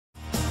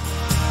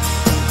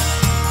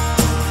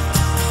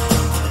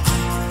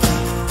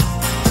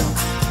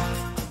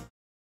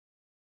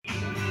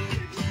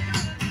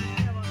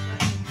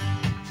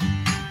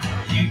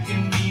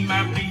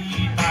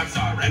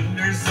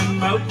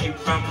smoky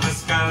from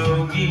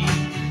Muskogee.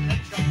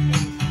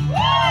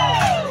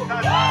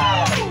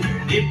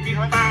 If you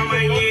found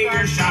my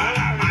Jaeger shot,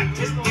 I might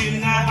just do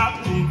that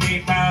hot and be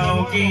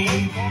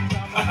bogey.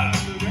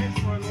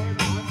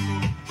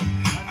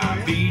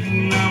 I'm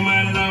beating on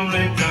my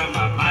lonely drum. I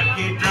might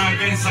get drunk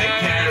and say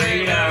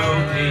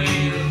karaoke.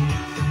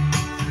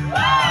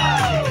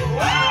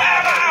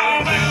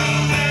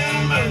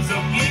 So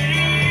get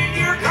in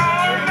your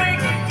car, make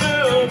it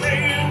go,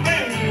 boom,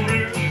 boom,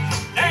 boom.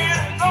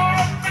 Dance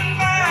up and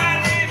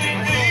down, boom,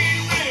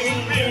 boom,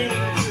 boom.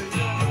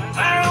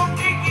 I'll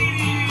kick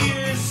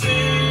it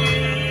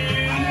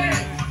soon.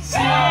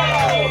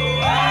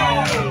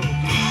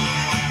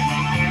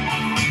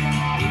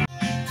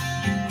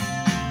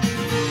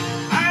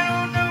 I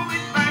don't know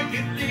if I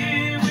can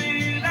live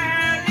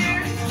without you.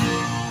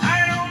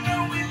 I don't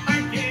know if I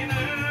can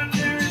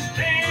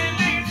understand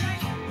it.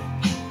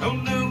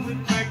 Don't know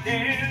if I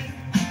can.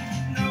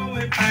 Know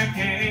if I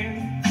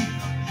can.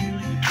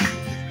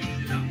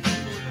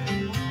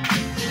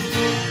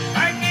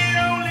 I can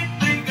only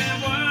think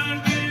of one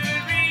good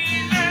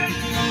reason.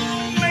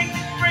 Make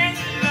the friends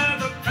love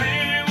the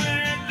plan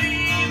when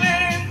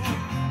leaving.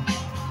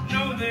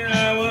 Know that I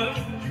was.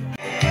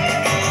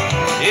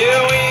 Yeah,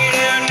 way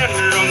down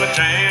yonder on the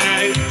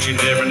town. She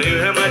never knew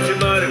how much a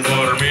muddy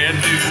water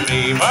meant to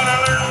me. But I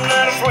learned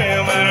how to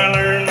swim and I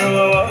learned who I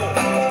was.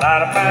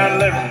 Thought about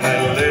living that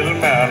little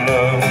mountain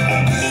love.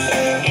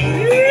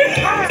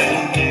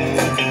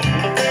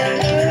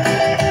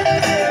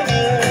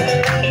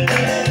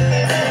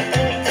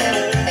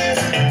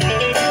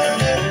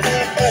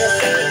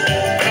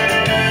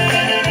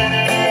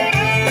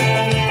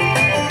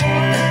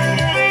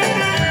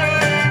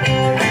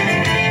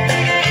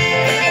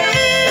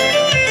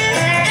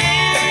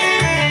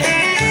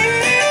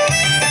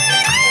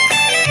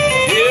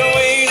 Yeah,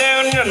 way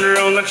down yonder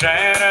on the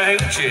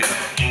Chattahoochee.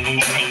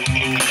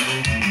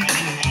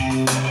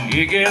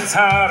 It gets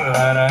hotter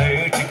than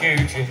a hoochie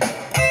coochie.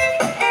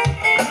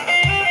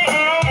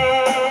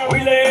 We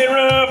lay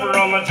rubber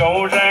on the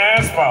Georgia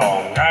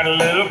asphalt. Got a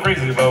little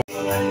crazy boat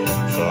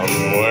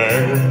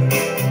somewhere.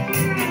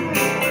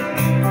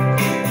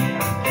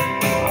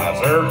 I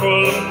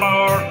circle the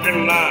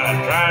parking lot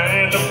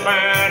trying to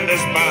find a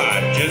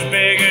spot just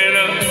big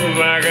enough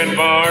I can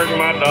park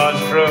my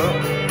Dodge truck.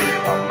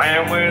 A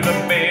man with a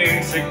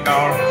big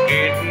cigar is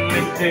getting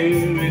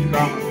into his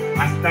car. I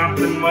stopped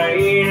and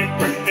waited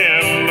for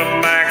him to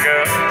back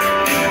up.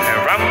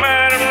 And from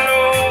out of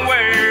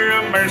nowhere, a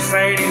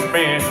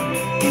Mercedes-Benz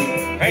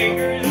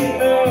hangers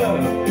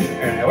enough,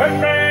 and I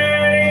went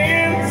right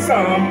in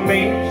some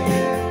beach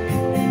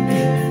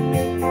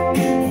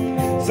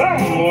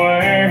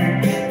somewhere.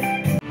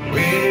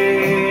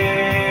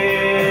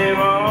 Way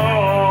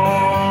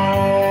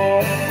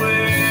off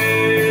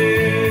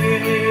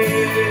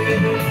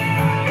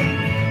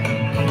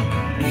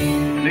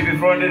Liebe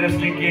Freunde, das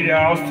Lied geht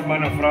ja aus zu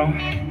meiner Frau.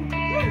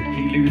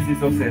 Ich liebe sie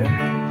so sehr.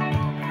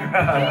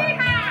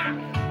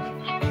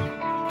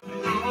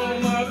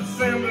 All of the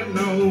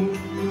Seminole,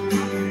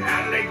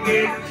 and they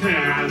get to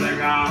the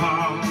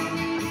gone.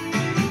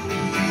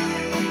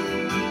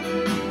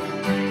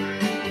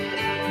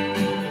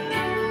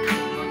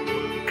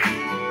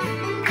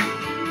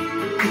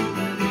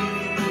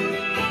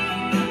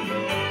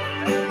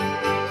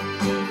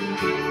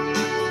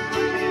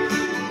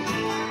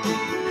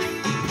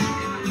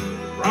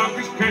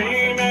 Rockers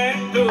came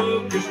and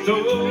took his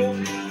toll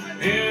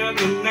in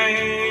the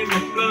name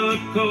of blood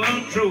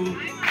control.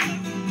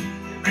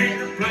 They made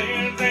their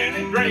plans and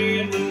they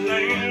drained the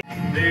land.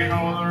 Dig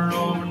on the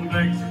road and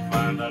Texas,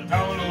 find a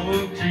tall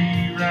oak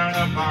tree right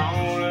up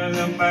on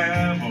the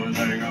bad boys.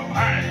 They go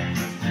hide in the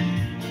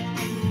street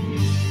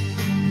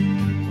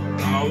for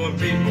all the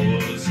people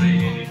to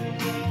see.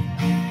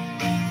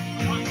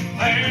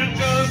 There's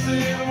just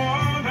this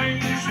one thing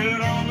you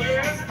should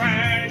always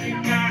find. You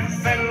gotta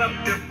settle up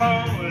your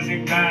foes,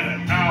 you gotta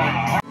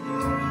know.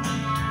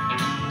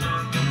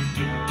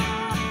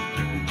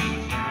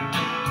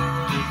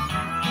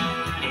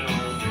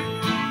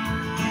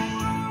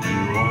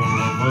 You're on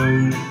the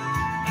boat,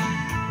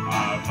 I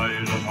play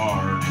the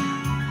part.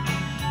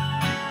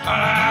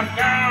 I've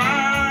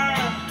got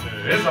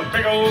it's a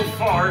big old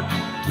fart.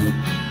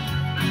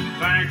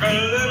 Think a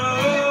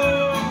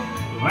little,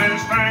 let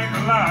us think a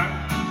lot.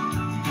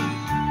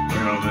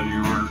 Well, then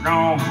you were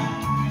gone.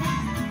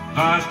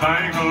 I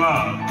stank a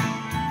lot.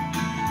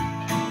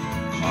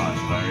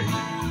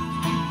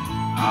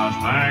 I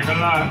stank a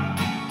lot.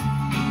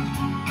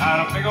 Got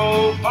a big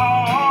old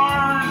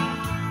barn.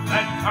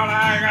 That's all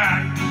I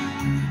got.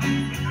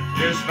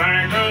 You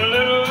stank a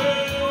little,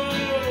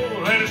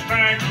 and it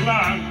stank a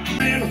lot.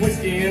 And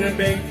whiskey in a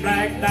big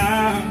black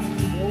dog.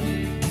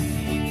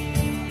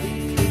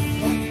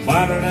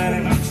 Bottled at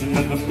an auction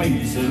at the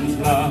Mason's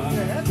Lodge.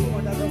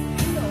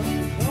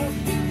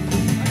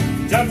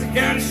 Johnson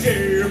County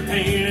Sheriff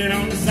painted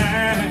on the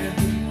side.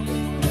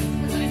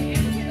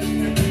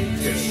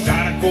 Just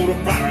shot a quart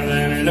of powder,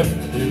 then he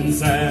looked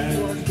inside.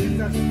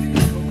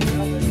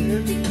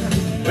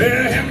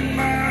 Well, heaven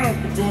my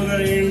uncle tore that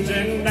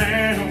engine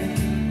down.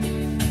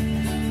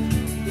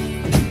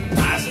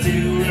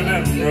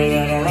 remember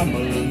that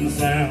rumbling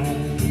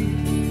sound.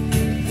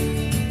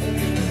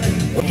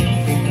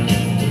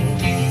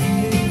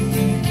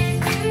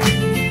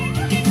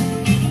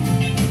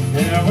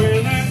 Yeah,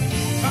 when that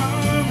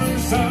summer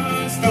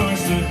sun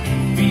starts to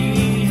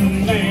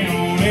beat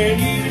down and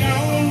you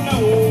don't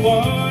know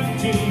what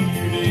to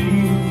do,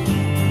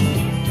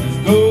 just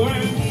go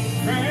and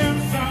grab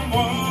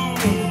someone,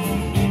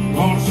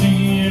 gonna see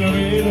it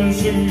real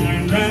soon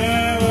and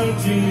drive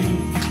until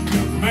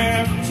the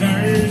map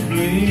turns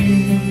blue.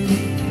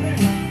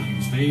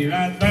 Stay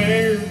right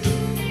there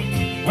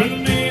when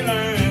the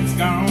daylight's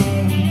gone.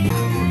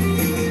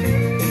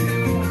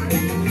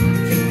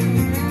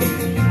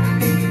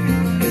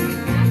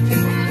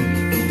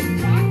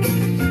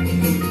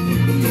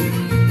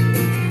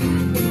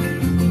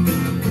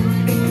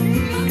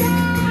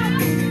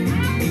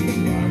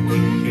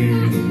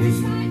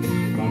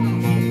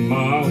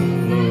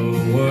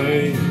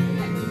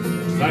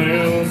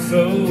 Sounds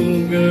so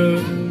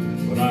good,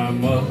 but I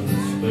must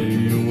stay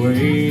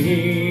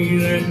away.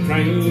 That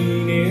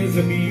train is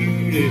a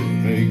beauty,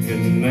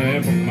 making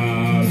every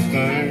mile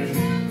stand.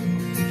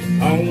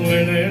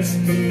 Only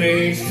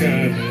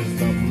destination is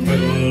the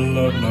middle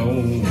of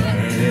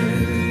nowhere.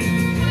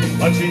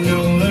 But you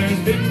know there's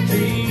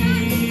victory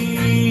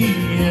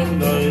in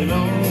the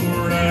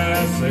Lord,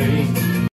 I say.